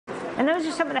And those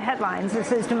are some of the headlines.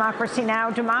 This is Democracy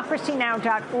Now!,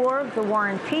 democracynow.org, the War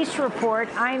and Peace Report.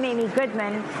 I'm Amy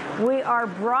Goodman. We are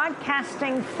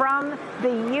broadcasting from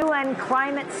the UN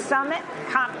Climate Summit,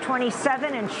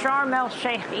 COP27 in Sharm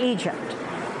el-Sheikh, Egypt.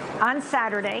 On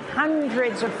Saturday,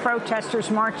 hundreds of protesters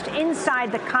marched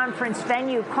inside the conference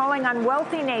venue, calling on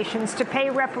wealthy nations to pay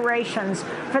reparations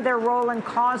for their role in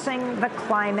causing the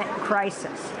climate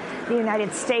crisis. The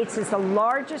United States is the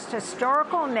largest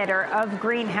historical emitter of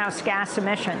greenhouse gas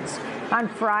emissions. On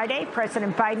Friday,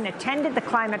 President Biden attended the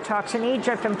climate talks in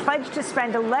Egypt and pledged to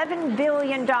spend $11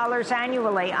 billion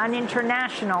annually on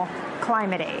international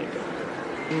climate aid.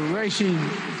 We're racing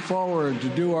forward to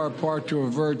do our part to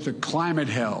avert the climate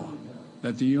hell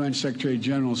that the UN Secretary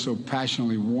General so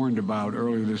passionately warned about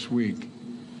earlier this week.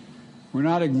 We're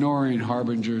not ignoring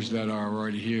harbingers that are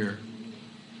already here.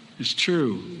 It's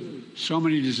true, so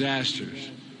many disasters.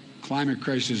 Climate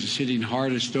crisis is hitting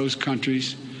hardest those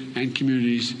countries and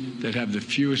communities that have the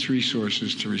fewest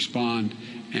resources to respond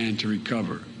and to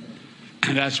recover.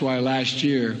 And that's why last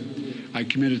year I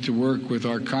committed to work with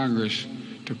our Congress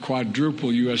to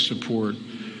quadruple U.S. support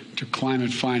to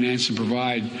climate finance and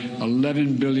provide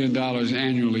 $11 billion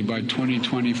annually by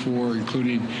 2024,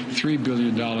 including $3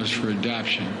 billion for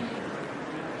adaptation.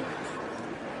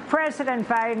 President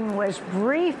Biden was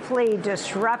briefly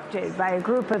disrupted by a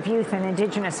group of youth and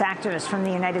indigenous activists from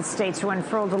the United States who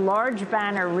unfurled a large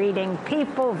banner reading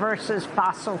 "People versus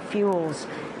Fossil Fuels."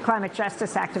 Climate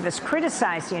justice activists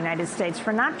criticized the United States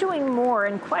for not doing more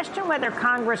and questioned whether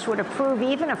Congress would approve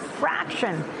even a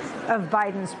fraction of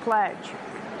Biden's pledge.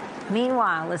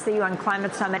 Meanwhile, as the UN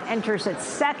Climate Summit enters its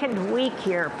second week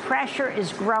here, pressure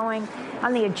is growing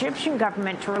on the Egyptian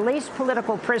government to release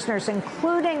political prisoners,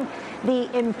 including the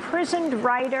imprisoned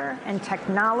writer and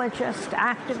technologist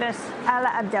activist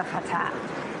Alaa Abd El-Fattah.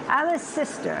 Alaa's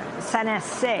sister,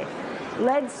 Saneh,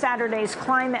 led Saturday's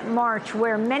climate march,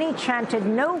 where many chanted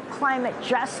 "No climate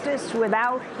justice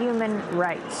without human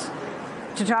rights."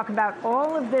 To talk about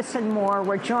all of this and more,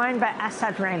 we're joined by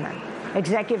Asad Rehman,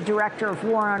 Executive Director of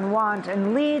War on Want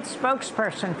and lead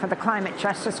spokesperson for the Climate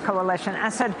Justice Coalition.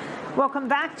 Asad, welcome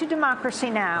back to Democracy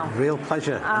Now! Real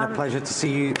pleasure, and a pleasure to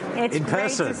see you in person.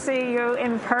 It's great to see you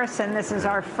in person. This is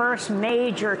our first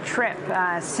major trip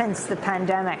since the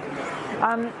pandemic.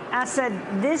 Asad,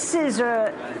 this is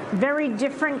a very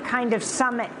different kind of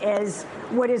summit, as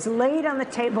what is laid on the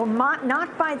table,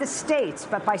 not by the states,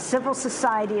 but by civil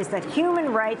society, is that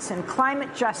human rights and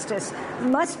climate justice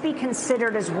must be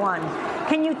considered as one.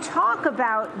 Can you talk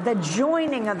about the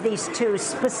joining of these two,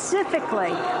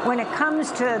 specifically when it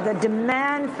comes to the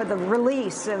demand for the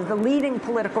release of the leading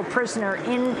political prisoner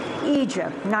in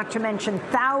Egypt, not to mention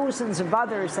thousands of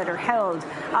others that are held,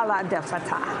 Alaa Abd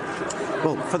El-Fattah?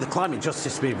 Well, for the climate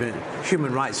justice movement,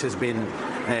 human rights has been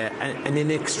an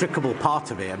inextricable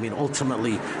part of it. I mean,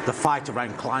 ultimately, the fight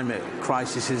around climate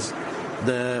crisis is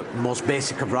the most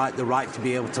basic of right, the right to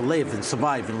be able to live and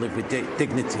survive and live with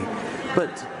dignity.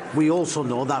 But we also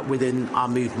know that within our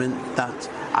movement, that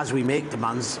as we make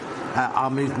demands, our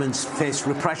movements face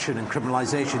repression and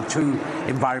criminalisation. 2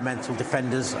 environmental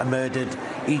defenders are murdered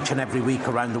each and every week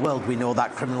around the world. We know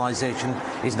that criminalisation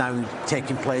is now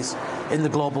taking place in the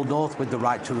global north, with the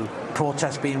right to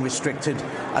protest being restricted,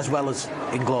 as well as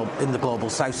in the global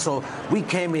south. So we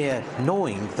came here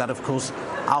knowing that, of course,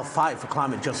 our fight for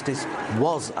climate justice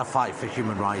was a fight for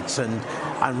human rights,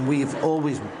 and we've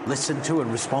always listened to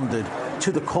and responded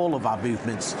to the call of our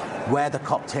movements where the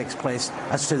COP takes place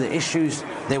as to the issues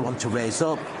they want to raise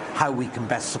up, how we can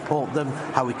best support them,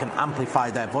 how we can amplify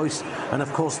their voice. And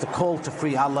of course, the call to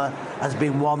free Alaa has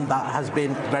been one that has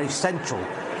been very central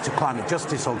to climate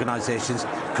justice organisations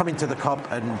coming to the COP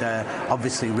and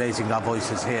obviously raising our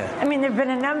voices here. I mean, there have been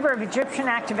a number of Egyptian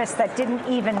activists that didn't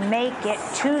even make it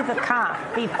to the COP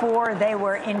before they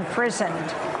were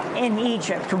imprisoned in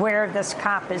Egypt, where this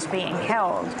COP is being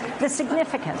held. The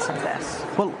significance of this?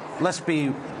 Well, let's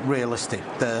be realistic.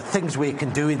 The things we can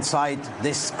do inside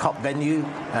this COP venue,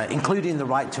 including the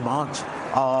right to march,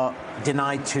 are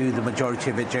denied to the majority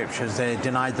of Egyptians. They're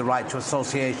denied the right to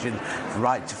association,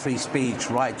 right to free speech,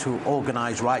 right to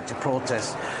organise, right to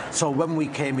protest. So when we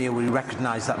came here, we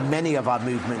recognised that many of our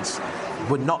movements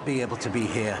would not be able to be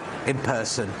here in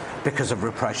person because of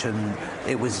repression.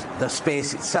 It was the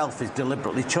space itself is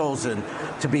deliberately chosen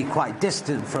to be quite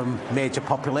distant from major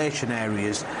population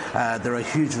areas. There are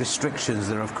huge restrictions.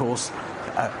 There are, of course,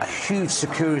 a huge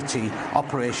security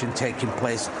operation taking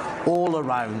place all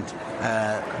around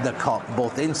the COP,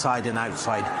 both inside and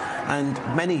outside. And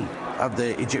many of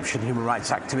the Egyptian human rights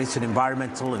activists and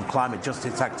environmental and climate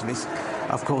justice activists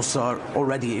of course, are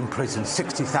already in prison,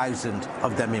 60,000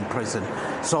 of them in prison.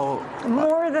 So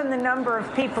more than the number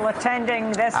of people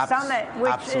attending this summit,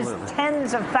 which is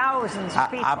tens of thousands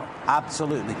of people.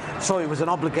 Absolutely. So it was an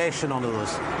obligation on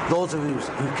us, those of us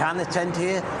who can attend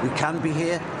here, who can be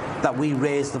here, that we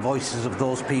raise the voices of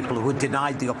those people who were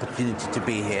denied the opportunity to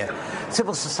be here.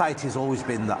 Civil society has always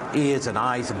been the ears and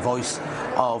eyes and voice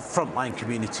of frontline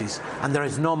communities, and there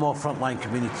is no more frontline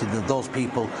community than those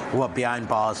people who are behind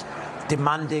bars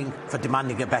demanding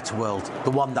a better world,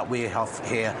 the one that we have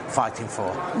here fighting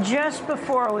for. Just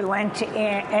before we went to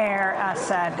air,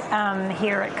 Asad,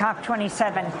 here at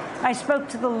COP27, I spoke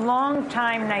to the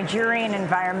longtime Nigerian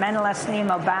environmentalist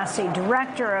Nnimmo Bassey,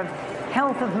 director of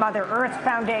Health of Mother Earth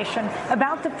Foundation,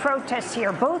 about the protests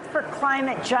here, both for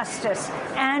climate justice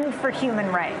and for human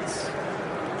rights.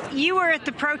 You were at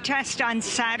the protest on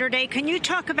Saturday. Can you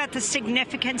talk about the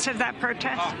significance of that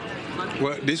protest?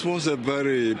 Well, this was a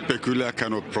very peculiar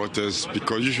kind of protest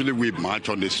because usually we march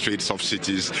on the streets of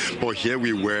cities, but here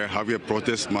we were having a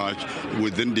protest march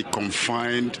within the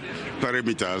confined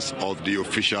perimeters of the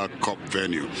official COP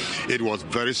venue. It was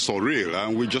very surreal,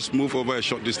 and we just moved over a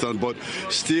short distance, but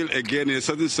still, again, in a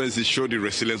certain sense, it showed the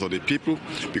resilience of the people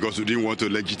because we didn't want to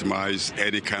legitimize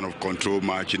any kind of control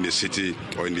march in the city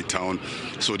or in the town.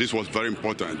 So this was very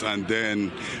important. And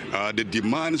then the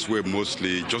demands were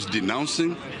mostly just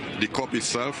denouncing the COP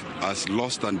itself as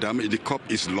lost and damaged. The COP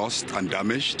is lost and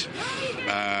damaged.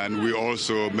 And we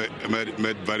also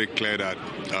made very clear that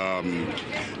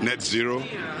net zero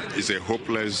is a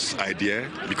hopeless idea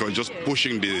because just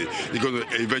pushing because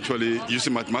eventually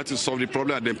using mathematics to solve the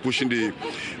problem and then pushing the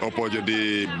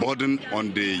burden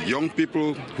on the young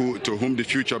people to whom the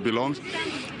future belongs.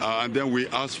 And then we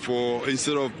asked for,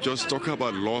 instead of just talking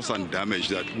about loss and damage,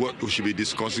 that what we should be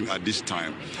discussing at this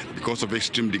time, because of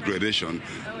extreme degradation,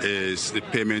 is the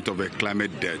payment of a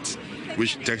climate debt,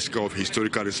 which takes care of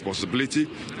historical responsibility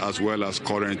as well as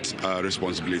current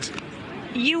responsibility.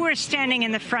 You were standing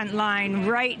in the front line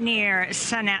right near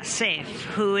Sanaa Seif,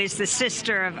 who is the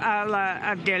sister of Alaa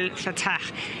Abd El-Fattah.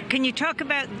 Can you talk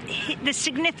about the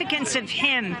significance of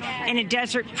him in a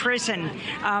desert prison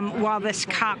while this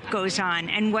COP goes on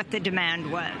and what the demand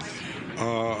was?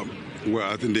 Well,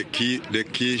 I think the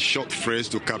key short phrase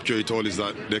to capture it all is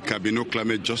that there can be no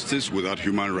climate justice without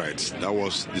human rights. That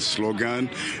was the slogan,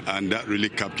 and that really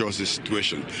captures the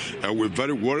situation. We're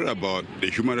very worried about the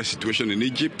human rights situation in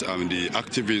Egypt. I mean, the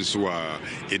activists who are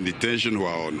in detention, who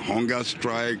are on hunger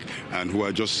strike, and who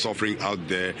are just suffering out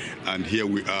there. And here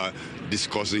we are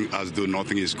discussing as though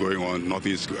nothing is going on,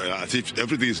 as if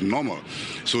everything is normal.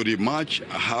 So the march,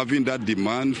 having that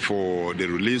demand for the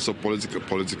release of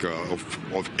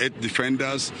of 8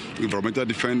 defenders, environmental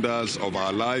defenders, of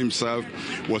Alaa himself,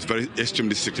 was very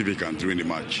extremely significant during the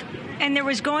march. And there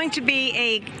was going to be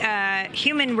a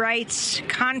human rights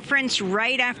conference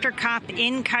right after COP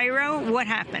in Cairo. What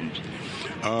happened?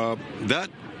 That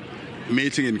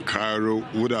meeting in Cairo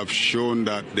would have shown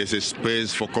that there's a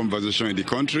space for conversation in the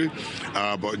country,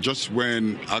 but just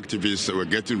when activists were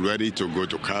getting ready to go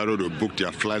to Cairo to book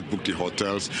their flights, book the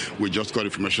hotels, we just got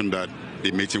information that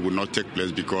the meeting would not take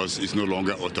place because it's no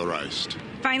longer authorized.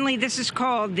 Finally, this is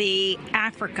called the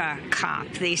Africa COP,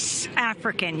 the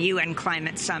African UN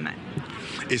Climate Summit.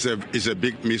 It's a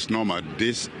big misnomer.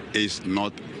 This is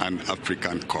not an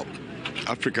African COP.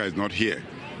 Africa is not here.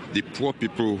 The poor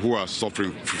people who are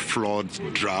suffering floods,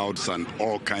 droughts, and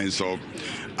all kinds of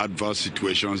adverse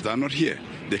situations, they're not here.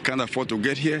 They can't afford to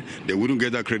get here. They wouldn't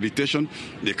get accreditation.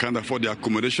 They can't afford the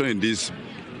accommodation in this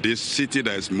city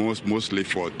that is mostly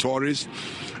for tourists.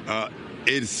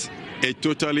 It's a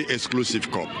totally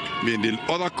exclusive COP. I mean, the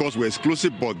other COPs were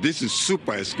exclusive, but this is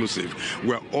super exclusive.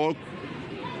 We're all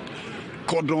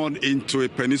cordoned into a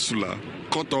peninsula,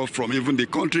 cut off from even the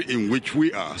country in which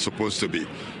we are supposed to be.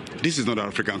 This is not an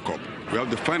African COP. We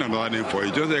have to find another name for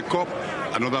it. Just a COP,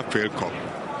 another failed COP.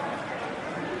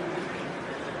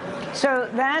 So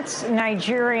that's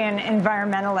Nigerian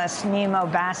environmentalist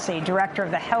Nnimmo Bassey, director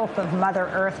of the Health of Mother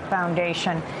Earth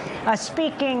Foundation,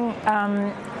 speaking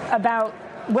about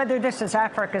whether this is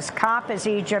Africa's COP, as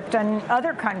Egypt and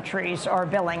other countries are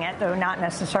billing it, though not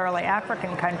necessarily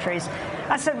African countries.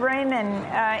 Asad Rehman,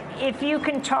 if you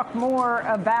can talk more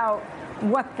about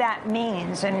what that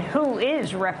means and who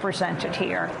is represented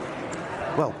here.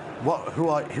 Well,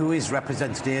 who is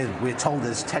represented here? We're told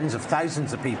there's tens of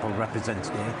thousands of people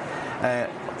represented here.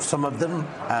 Some of them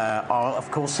are, of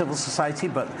course, civil society,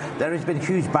 but there has been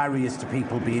huge barriers to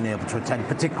people being able to attend,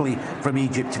 particularly from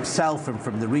Egypt itself and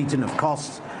from the region of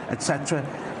costs, etc.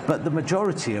 But the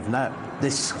majority of now,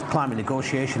 this climate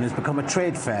negotiation has become a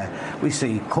trade fair. We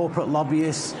see corporate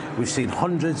lobbyists, we've seen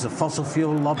hundreds of fossil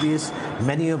fuel lobbyists,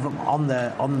 many of them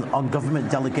on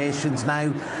government delegations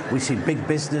now. We see big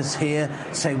business here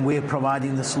saying we're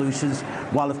providing the solutions,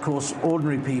 while of course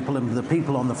ordinary people and the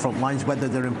people on the front lines, whether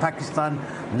they're in Pakistan,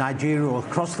 Nigeria or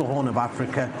across the Horn of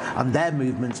Africa, and their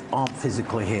movements aren't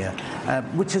physically here.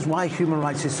 Which is why human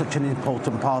rights is such an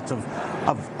important part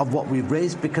of what we've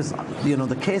raised, because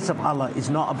the case of Alaa is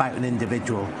not about an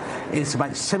individual. It's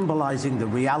about symbolizing the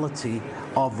reality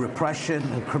of repression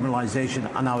and criminalization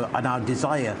and our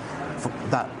desire for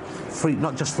that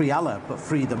not just free Alaa, but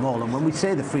free them all. And when we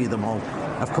say the free them all,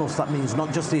 of course that means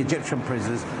not just the Egyptian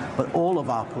prisoners, but all of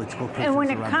our political prisoners. And when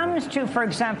it comes to, for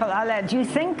example, Alaa, do you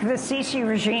think the Sisi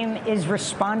regime is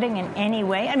responding in any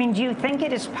way? I mean, do you think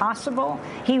it is possible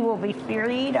he will be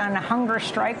freed on a hunger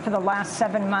strike for the last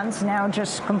 7 months, now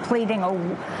just completing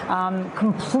a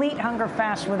complete hunger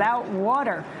fast without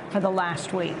water for the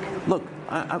last week? Look,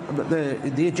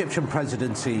 the Egyptian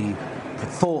presidency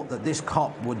thought that this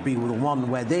COP would be the one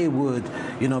where they would,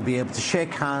 be able to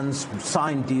shake hands,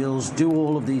 sign deals, do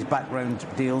all of these background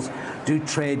deals, do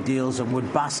trade deals, and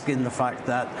would bask in the fact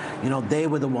that, they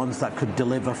were the ones that could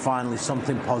deliver finally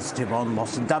something positive on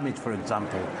loss and damage, for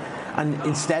example. And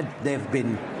instead, they've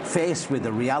been faced with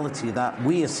the reality that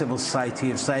we as civil society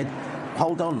have said,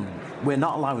 hold on, we're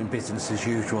not allowing business as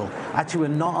usual. Actually,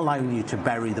 we're not allowing you to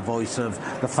bury the voice of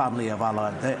the family of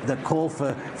Alaa. The call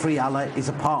for free Alaa is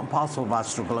a part and parcel of our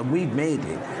struggle, and we've made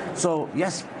it. So,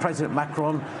 yes, President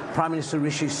Macron, Prime Minister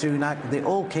Rishi Sunak, they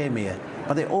all came here,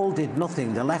 but they all did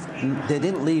nothing. They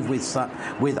didn't leave with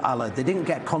Alaa. They didn't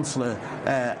get consular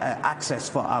access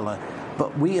for Alaa.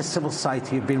 But we as civil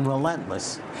society have been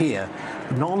relentless here,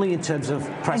 not only in terms of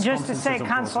press conferences. And just to say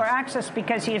consular access,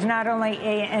 because he is not only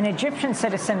an Egyptian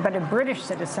citizen, but a British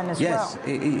citizen as well.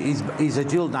 Yes, he's a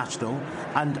dual national.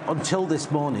 And until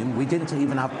this morning, we didn't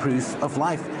even have proof of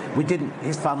life.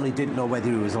 His family didn't know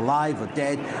whether he was alive or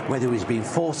dead, whether he was being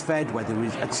force-fed, whether he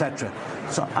was, etc.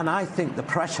 So, and I think the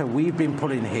pressure we've been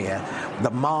putting here,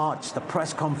 the march, the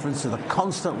press conference, the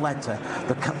constant letter,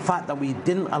 the fact that we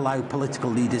didn't allow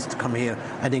political leaders to come here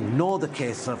and ignore the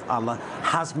case of Alaa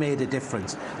has made a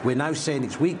difference. We're now saying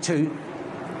it's week 2.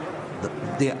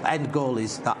 The end goal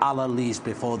is that Alaa leaves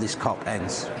before this COP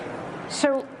ends.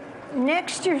 So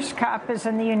next year's COP is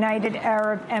in the United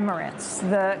Arab Emirates,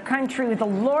 the country with the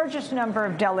largest number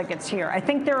of delegates here. I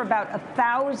think there are about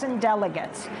 1,000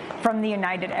 delegates from the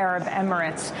United Arab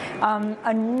Emirates.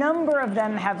 A number of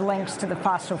them have links to the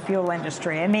fossil fuel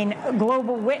industry. I mean,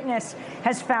 Global Witness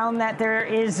has found that there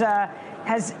is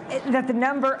that the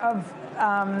number of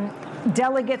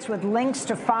delegates with links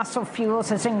to fossil fuels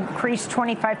has increased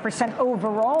 25%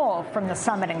 overall from the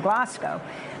summit in Glasgow.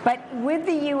 But with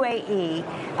the UAE,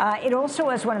 it also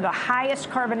has one of the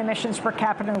highest carbon emissions per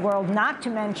capita in the world, not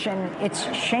to mention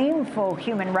its shameful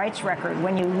human rights record.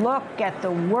 When you look at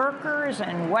the workers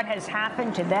and what has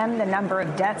happened to them, the number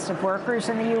of deaths of workers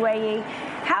in the UAE,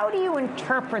 how do you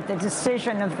interpret the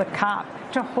decision of the COP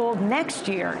to hold next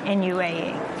year in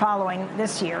UAE, following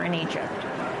this year in Egypt?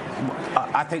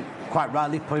 I think, quite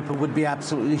rightly, people would be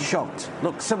absolutely shocked.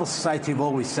 Look, civil society have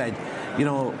always said,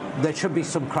 there should be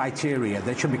some criteria.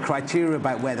 There should be criteria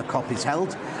about where the COP is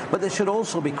held, but there should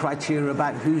also be criteria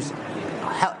about who's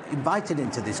invited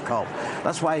into this COP.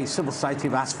 That's why civil society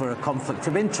have asked for a conflict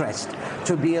of interest,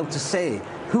 to be able to say,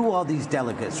 who are these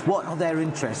delegates? What are their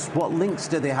interests? What links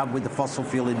do they have with the fossil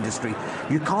fuel industry?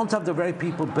 You can't have the very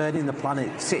people burning the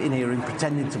planet sitting here and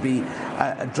pretending to be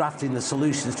drafting the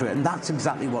solutions to it. And that's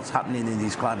exactly what's happening in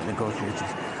these climate negotiations.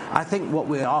 I think what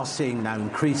we are seeing now,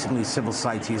 increasingly, civil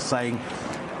society is saying,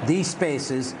 these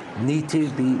spaces need to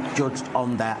be judged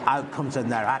on their outcomes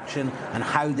and their action and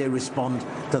how they respond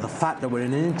to the fact that we're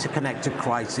in an interconnected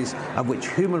crisis of which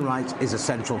human rights is a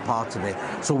central part of it.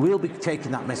 So we'll be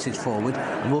taking that message forward,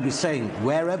 and we'll be saying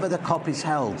wherever the COP is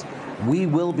held, we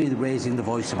will be raising the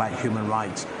voice about human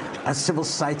rights. As civil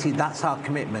society, that's our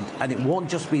commitment, and it won't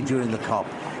just be during the COP.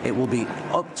 It will be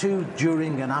up to,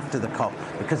 during and after the COP,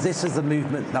 because this is the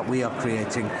movement that we are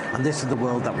creating, and this is the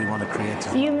world that we want to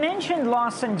create. You mentioned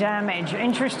loss and damage.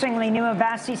 Interestingly, Nnimmo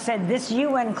Bassey said this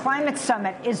UN climate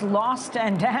summit is lost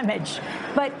and damaged,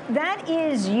 but that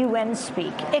is UN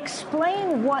speak.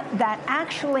 Explain what that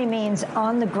actually means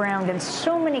on the ground in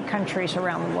so many countries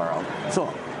around the world.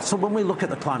 So when we look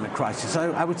at the climate crisis,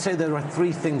 I would say there are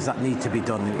 3 things that need to be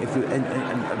done.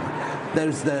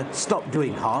 There's the stop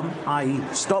doing harm, i.e.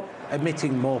 stop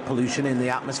emitting more pollution in the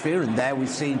atmosphere, and there we've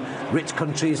seen rich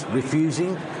countries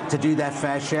refusing to do their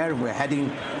fair share, and we're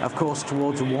heading, of course,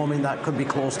 towards a warming that could be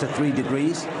close to 3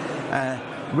 degrees.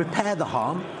 repair the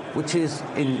harm, which is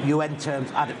in UN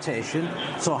terms adaptation.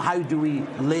 So how do we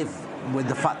live with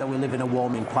the fact that we live in a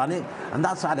warming planet? And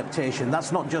that's adaptation.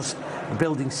 That's not just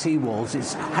building seawalls.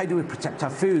 It's how do we protect our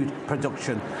food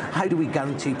production? How do we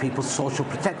guarantee people's social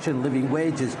protection, living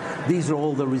wages? These are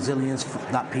all the resilience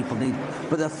that people need.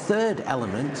 But the third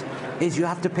element is you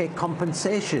have to pay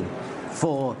compensation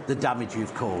for the damage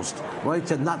you've caused, right?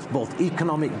 And that's both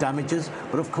economic damages,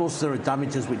 but of course there are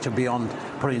damages which are beyond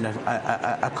putting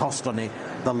a cost on it.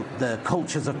 The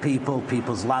cultures of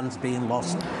people's lands being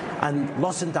lost, and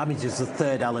loss and damage is the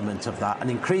third element of that. And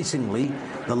increasingly,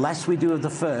 the less we do of the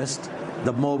first,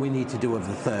 the more we need to do of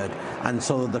the third. And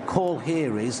so the call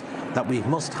here is that we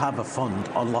must have a fund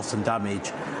on loss and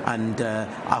damage. And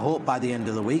I hope by the end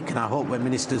of the week, and I hope when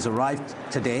ministers arrive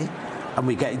today, and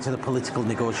we get into the political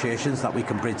negotiations, that we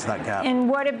can bridge that gap. And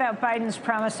what about Biden's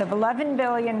promise of $11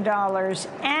 billion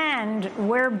and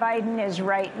where Biden is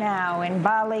right now in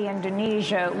Bali,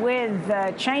 Indonesia,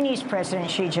 with Chinese President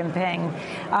Xi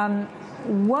Jinping?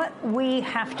 What we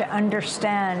have to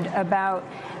understand about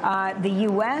the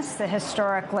U.S., the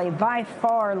historically by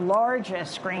far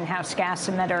largest greenhouse gas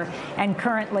emitter, and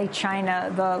currently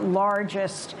China, the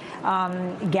largest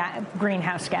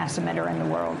greenhouse gas emitter in the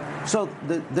world. So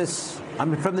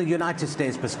from the United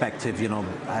States perspective, you know,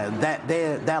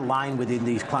 their line within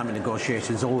these climate negotiations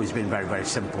has always been very, very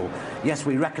simple. Yes,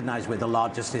 we recognize we're the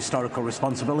largest historical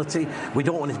responsibility. We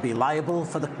don't want to be liable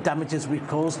for the damages we've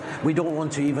caused. We don't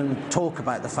want to even talk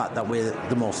about the fact that we're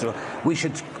the most. We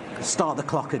should start the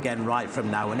clock again right from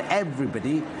now, and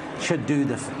everybody should do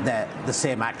the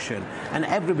same action, and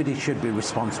everybody should be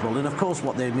responsible. And of course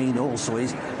what they mean also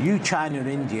is you, China and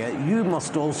India, you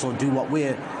must also do what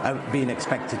we're being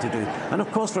expected to do. And of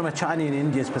course from a China and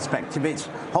India's perspective, it's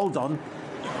hold on,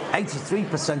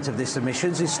 83% of this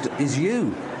emissions is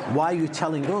you. Why are you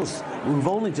telling us? We've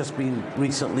only just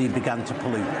recently begun to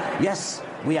pollute. Yes,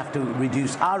 we have to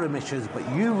reduce our emissions, but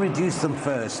you reduce them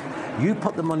first. You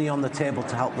put the money on the table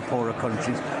to help the poorer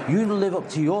countries. You live up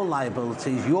to your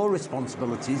liabilities, your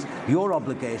responsibilities, your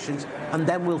obligations, and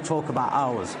then we'll talk about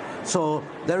ours. So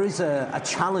there is a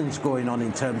challenge going on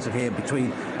in terms of here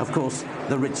between, of course,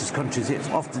 the richest countries. It's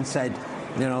often said,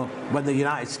 you know, when the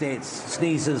United States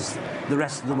sneezes, the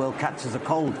rest of the world catches a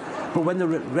cold. But when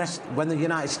the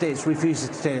United States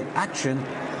refuses to take action,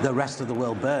 the rest of the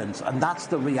world burns. And that's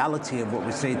the reality of what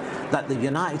we're seeing, that the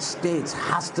United States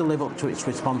has to live up to its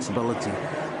responsibility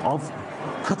of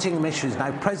cutting emissions.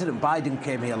 Now, President Biden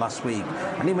came here last week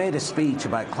and he made a speech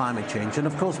about climate change. And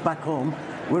of course, back home,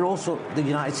 we're also, the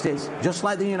United States, just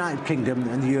like the United Kingdom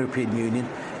and the European Union,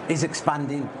 is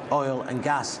expanding oil and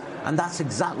gas. And that's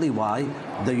exactly why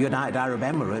the United Arab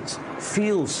Emirates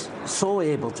feels so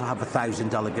able to have 1,000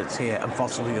 delegates here and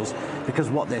fossil fuels, because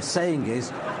what they're saying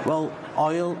is, well,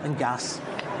 oil and gas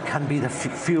can be the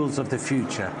fuels of the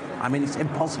future. I mean, it's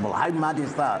impossible. How mad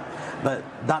is that? But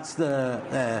that's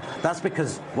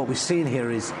because what we've seen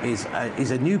here is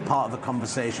a new part of the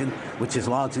conversation, which is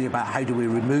largely about how do we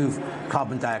remove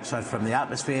carbon dioxide from the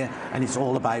atmosphere, and it's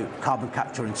all about carbon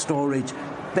capture and storage,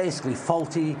 basically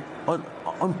faulty,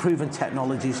 unproven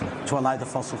technologies to allow the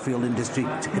fossil fuel industry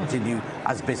to continue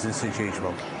as business as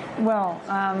usual. Well,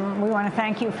 we want to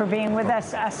thank you for being with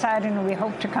us, Asad, and we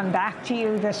hope to come back to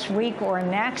you this week or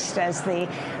next as the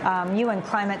UN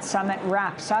Climate Summit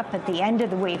wraps up at the end of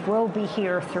the week. We'll be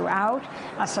here throughout.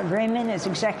 Asad Rehman is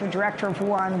Executive Director of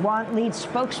War on Want, lead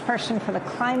spokesperson for the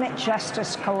Climate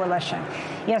Justice Coalition.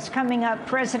 Yes, coming up,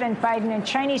 President Biden and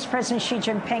Chinese President Xi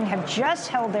Jinping have just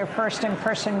held their first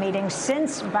in-person meeting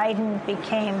since Biden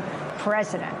became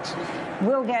president.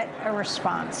 We'll get a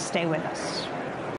response. Stay with us.